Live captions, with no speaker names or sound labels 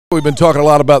we've been talking a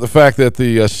lot about the fact that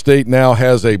the state now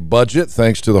has a budget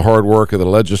thanks to the hard work of the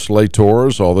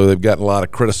legislators, although they've gotten a lot of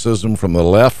criticism from the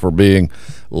left for being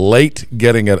late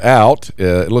getting it out.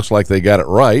 It looks like they got it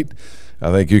right. I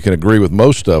think you can agree with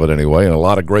most of it anyway, and a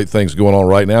lot of great things going on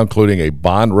right now, including a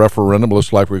bond referendum.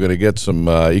 Looks like we're going to get some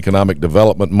economic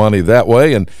development money that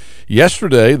way. And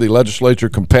yesterday, the legislature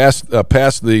passed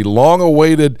the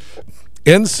long-awaited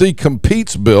NC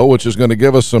Competes bill, which is going to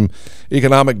give us some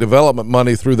economic development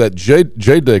money through that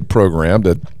JDIG program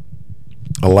that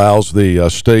allows the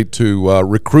state to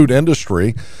recruit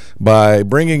industry by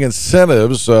bringing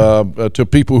incentives to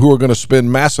people who are going to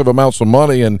spend massive amounts of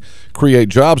money and create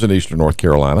jobs in eastern North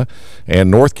Carolina and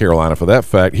North Carolina for that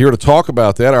fact. Here to talk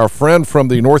about that, our friend from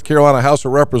the North Carolina House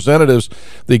of Representatives,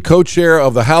 the co-chair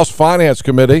of the House Finance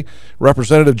Committee,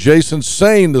 Representative Jason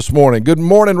Saine, this morning. Good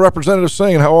morning, Representative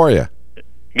Saine. How are you?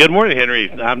 Good morning,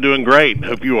 Henry. I'm doing great.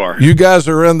 Hope you are. You guys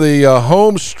are in the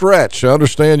home stretch. I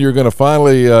understand you're going to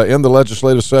finally end the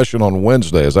legislative session on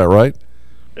Wednesday. Is that right?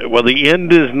 Well, the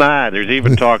end is nigh. There's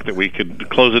even talk that we could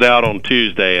close it out on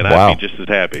Tuesday, and wow. I'd be just as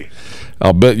happy.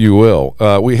 I'll bet you will.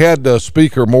 We had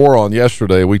Speaker Moore on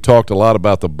yesterday. We talked a lot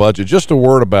about the budget. Just a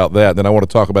word about that, then I want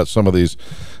to talk about some of these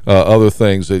other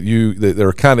things that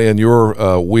are kind of in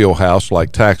your wheelhouse,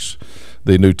 like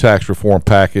the new tax reform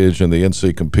package and the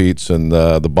NC Competes and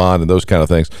the bond and those kind of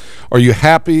things. Are you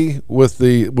happy with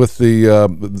the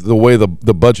way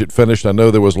the budget finished? I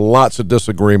know there was lots of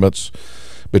disagreements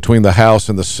between the House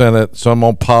and the Senate, some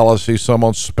on policy, some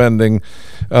on spending.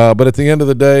 But at the end of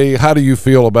the day, how do you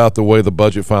feel about the way the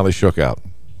budget finally shook out?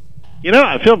 You know,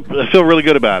 I feel really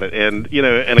good about it, and you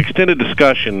know, an extended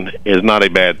discussion is not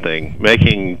a bad thing.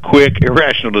 Making quick,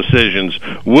 irrational decisions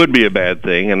would be a bad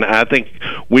thing, and I think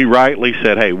we rightly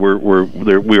said, "Hey,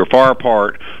 we are far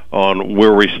apart on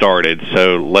where we started,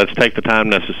 so let's take the time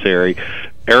necessary."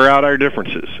 Air out our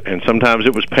differences, and sometimes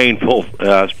it was painful,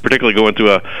 particularly going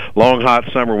through a long,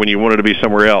 hot summer when you wanted to be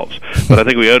somewhere else. But I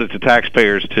think we owed it to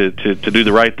taxpayers to do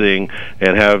the right thing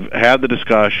and have the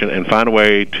discussion and find a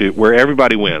way to where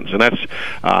everybody wins, and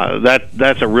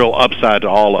that's a real upside to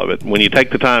all of it. When you take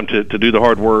the time to do the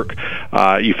hard work,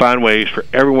 you find ways for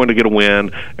everyone to get a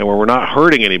win, and where we're not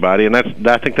hurting anybody, and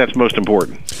I think that's most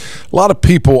important. A lot of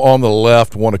people on the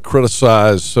left want to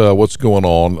criticize what's going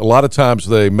on. A lot of times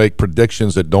they make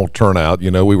predictions that don't turn out. You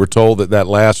know, we were told that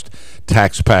last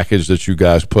tax package that you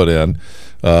guys put in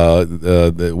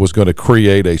was going to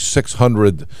create a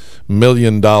 $600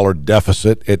 million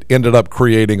deficit. It ended up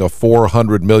creating a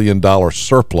 $400 million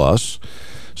surplus.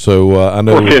 So I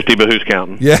know 450, but who's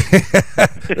counting? Yeah,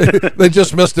 they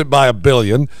just missed it by $1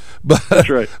 billion. But that's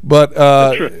right.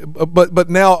 But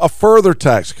now a further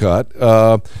tax cut.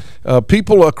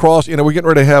 People across, you know, we're getting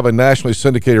ready to have a nationally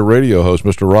syndicated radio host,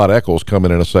 Mr. Rod Eccles,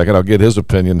 coming in a second. I'll get his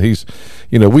opinion. He's,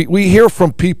 you know, we hear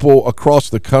from people across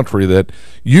the country that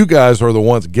you guys are the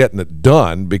ones getting it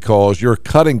done because you're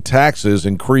cutting taxes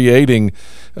and creating,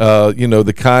 you know,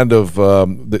 the kind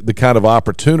of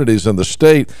opportunities in the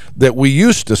state that we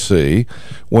used to see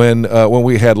when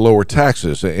we had lower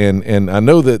taxes. And I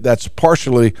know that's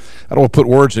partially, I don't want to put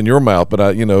words in your mouth,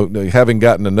 but you know, having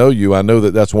gotten to know you, I know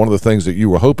that's one of the things that you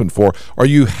were hoping for. Are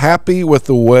you happy with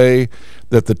the way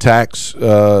that the tax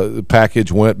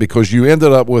package went? Because you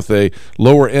ended up with a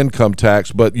lower income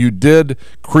tax, but you did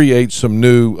create some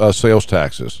new sales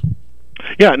taxes.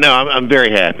 Yeah, no, I'm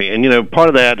very happy, and you know, part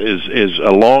of that is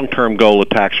a long-term goal of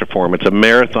tax reform. It's a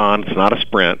marathon; it's not a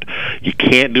sprint. You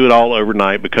can't do it all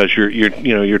overnight because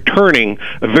you're turning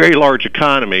a very large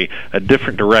economy a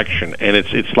different direction, and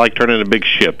it's like turning a big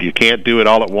ship. You can't do it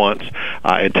all at once.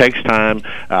 It takes time.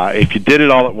 If you did it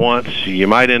all at once, you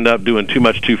might end up doing too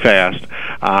much too fast.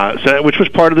 Which was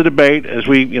part of the debate as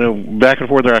we, you know, back and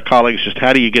forth with our colleagues, just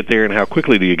how do you get there and how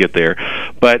quickly do you get there?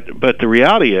 But the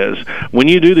reality is, when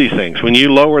you do these things, when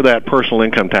you lower that personal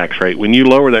income tax rate, when you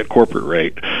lower that corporate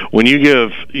rate, when you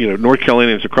give, you know, North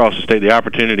Carolinians across the state the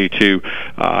opportunity to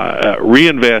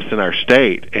reinvest in our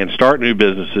state and start new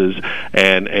businesses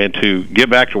and to get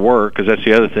back to work, because that's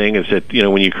the other thing is that, you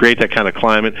know, when you create that kind of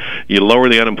climate, you lower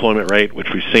the unemployment rate, which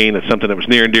we've seen. It's something that was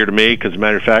near and dear to me because, as a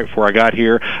matter of fact, before I got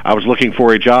here, I was looking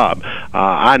for a job.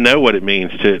 I know what it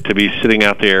means to be sitting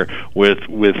out there with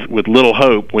little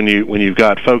hope when you've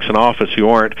got folks in office who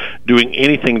aren't doing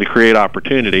anything to create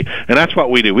opportunity, and that's what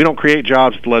we do. We don't create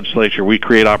jobs at the legislature. We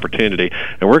create opportunity,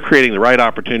 and we're creating the right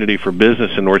opportunity for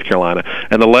business in North Carolina.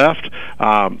 And the left,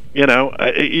 you know,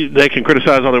 they can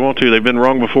criticize all they want to. They've been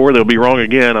wrong before. They'll be wrong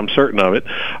again. I'm certain of it.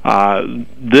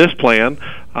 This plan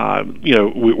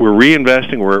we're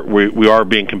reinvesting. We are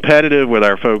being competitive with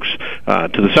our folks to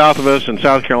the south of us in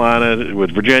South Carolina,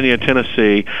 with Virginia,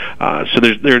 Tennessee. So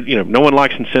no one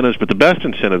likes incentives, but the best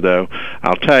incentive, though,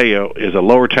 I'll tell you, is a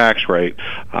lower tax rate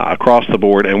across the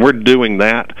board, and we're doing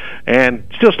that and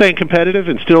still staying competitive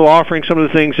and still offering some of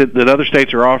the things that other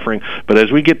states are offering. But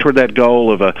as we get toward that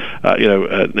goal of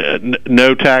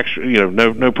no tax,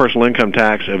 no personal income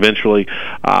tax, eventually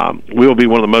we will be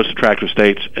one of the most attractive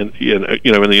states in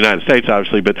the United States,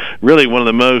 obviously, but really one of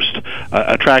the most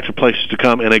attractive places to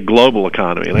come in a global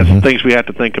economy. And that's some things we have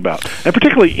to think about, and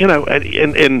particularly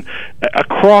in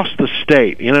across the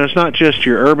state. It's not just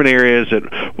your urban areas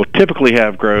that will typically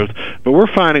have growth, but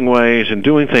we're finding ways and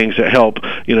doing things that help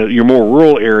your more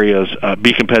rural areas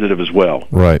be competitive as well.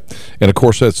 Right. And of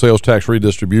course that sales tax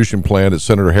redistribution plan that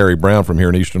Senator Harry Brown from here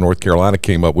in Eastern North Carolina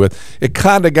came up with, it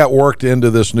kind of got worked into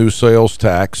this new sales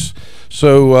tax.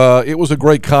 So it was a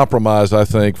great compromise, I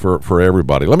think, for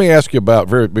everybody. Let me ask you about,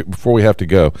 before we have to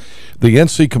go, the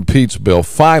NC Competes bill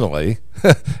finally,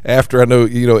 after I know,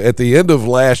 at the end of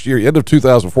last year, end of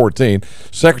 2014,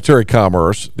 Secretary of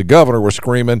Commerce, the governor, was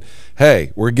screaming,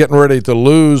 hey, we're getting ready to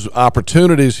lose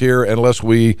opportunities here unless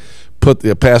we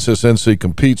pass this NC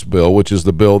Competes bill, which is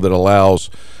the bill that allows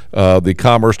the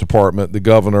Commerce Department, the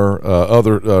governor,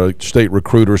 other state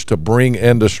recruiters to bring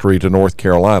industry to North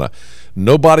Carolina.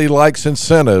 Nobody likes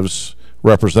incentives,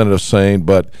 Representative Saine,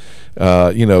 but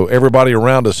everybody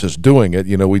around us is doing it.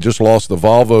 We just lost the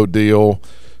Volvo deal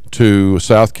to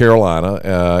South Carolina,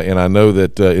 and I know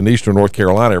that in Eastern North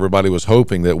Carolina, everybody was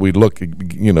hoping that we'd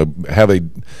have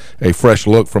a fresh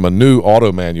look from a new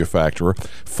auto manufacturer.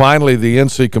 Finally, the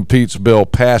NC Competes bill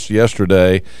passed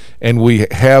yesterday, and we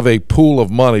have a pool of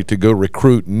money to go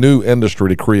recruit new industry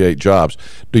to create jobs.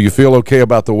 Do you feel okay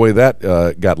about the way that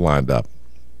got lined up?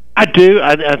 I do.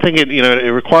 I think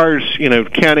it requires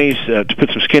counties to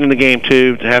put some skin in the game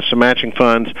too, to have some matching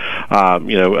funds.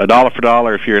 A dollar for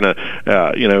dollar if you're in an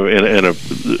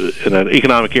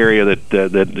economic area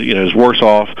that is worse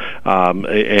off,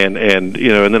 and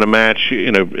then a match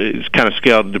is kind of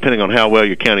scaled depending on how well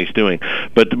your county's doing.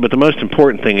 But the most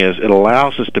important thing is it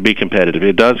allows us to be competitive.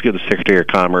 It does give the Secretary of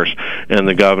Commerce and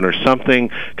the governor something,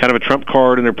 kind of a trump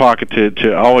card in their pocket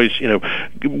to always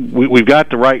we've got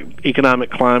the right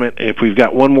economic climate. If we've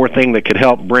got one more thing that could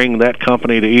help bring that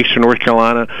company to Eastern North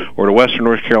Carolina or to Western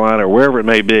North Carolina or wherever it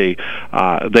may be,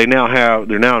 they're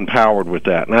now empowered with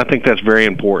that, and I think that's very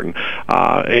important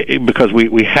because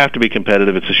we have to be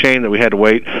competitive. It's a shame that we had to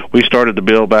wait. We started the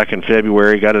bill back in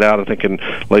February, got it out I think in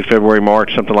late February,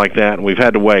 March, something like that, and we've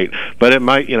had to wait. But it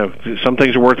might, some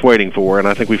things are worth waiting for, and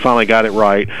I think we finally got it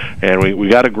right, and we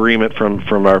got agreement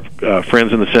from our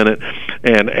friends in the Senate,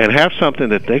 and have something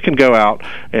that they can go out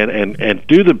and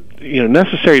do the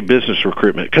necessary business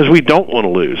recruitment, because we don't want to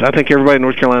lose. I think everybody in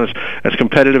North Carolina is as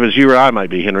competitive as you or I might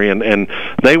be, Henry, and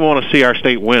they want to see our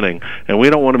state winning, and we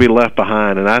don't want to be left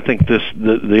behind. And I think the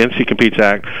NC Competes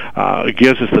Act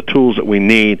gives us the tools that we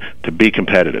need to be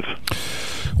competitive.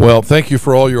 Well, thank you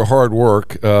for all your hard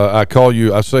work. I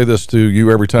say this to you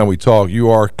every time we talk. You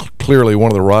are clearly one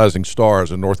of the rising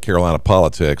stars in North Carolina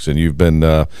politics, and you've been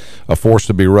a force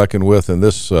to be reckoned with in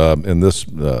this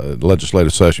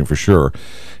legislative session for sure.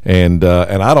 And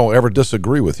I don't ever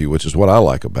disagree with you, which is what I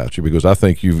like about you, because I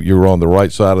think you're on the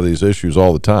right side of these issues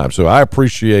all the time. So I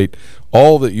appreciate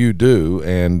all that you do,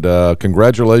 and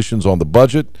congratulations on the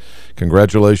budget.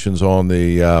 Congratulations on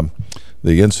the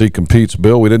NC Competes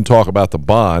bill. We didn't talk about the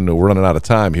bond. We're running out of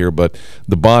time here, but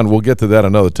the bond, we'll get to that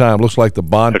another time. Looks like the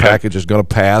bond package is going to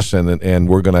pass, and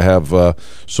we're going to have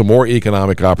some more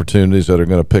economic opportunities that are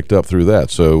going to pick up through that.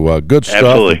 So good stuff.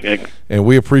 Absolutely. And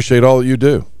we appreciate all that you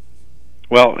do.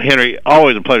 Well, Henry,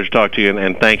 always a pleasure to talk to you,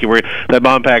 and thank you. That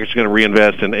bond package is going to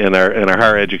reinvest in our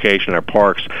higher education, our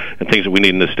parks, and things that we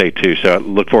need in this state, too. So I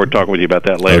look forward to talking with you about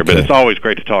that later. Okay. But it's always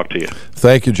great to talk to you.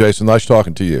 Thank you, Jason. Nice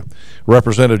talking to you.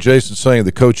 Representative Jason Saine,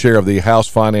 the co-chair of the House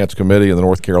Finance Committee in the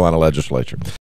North Carolina Legislature.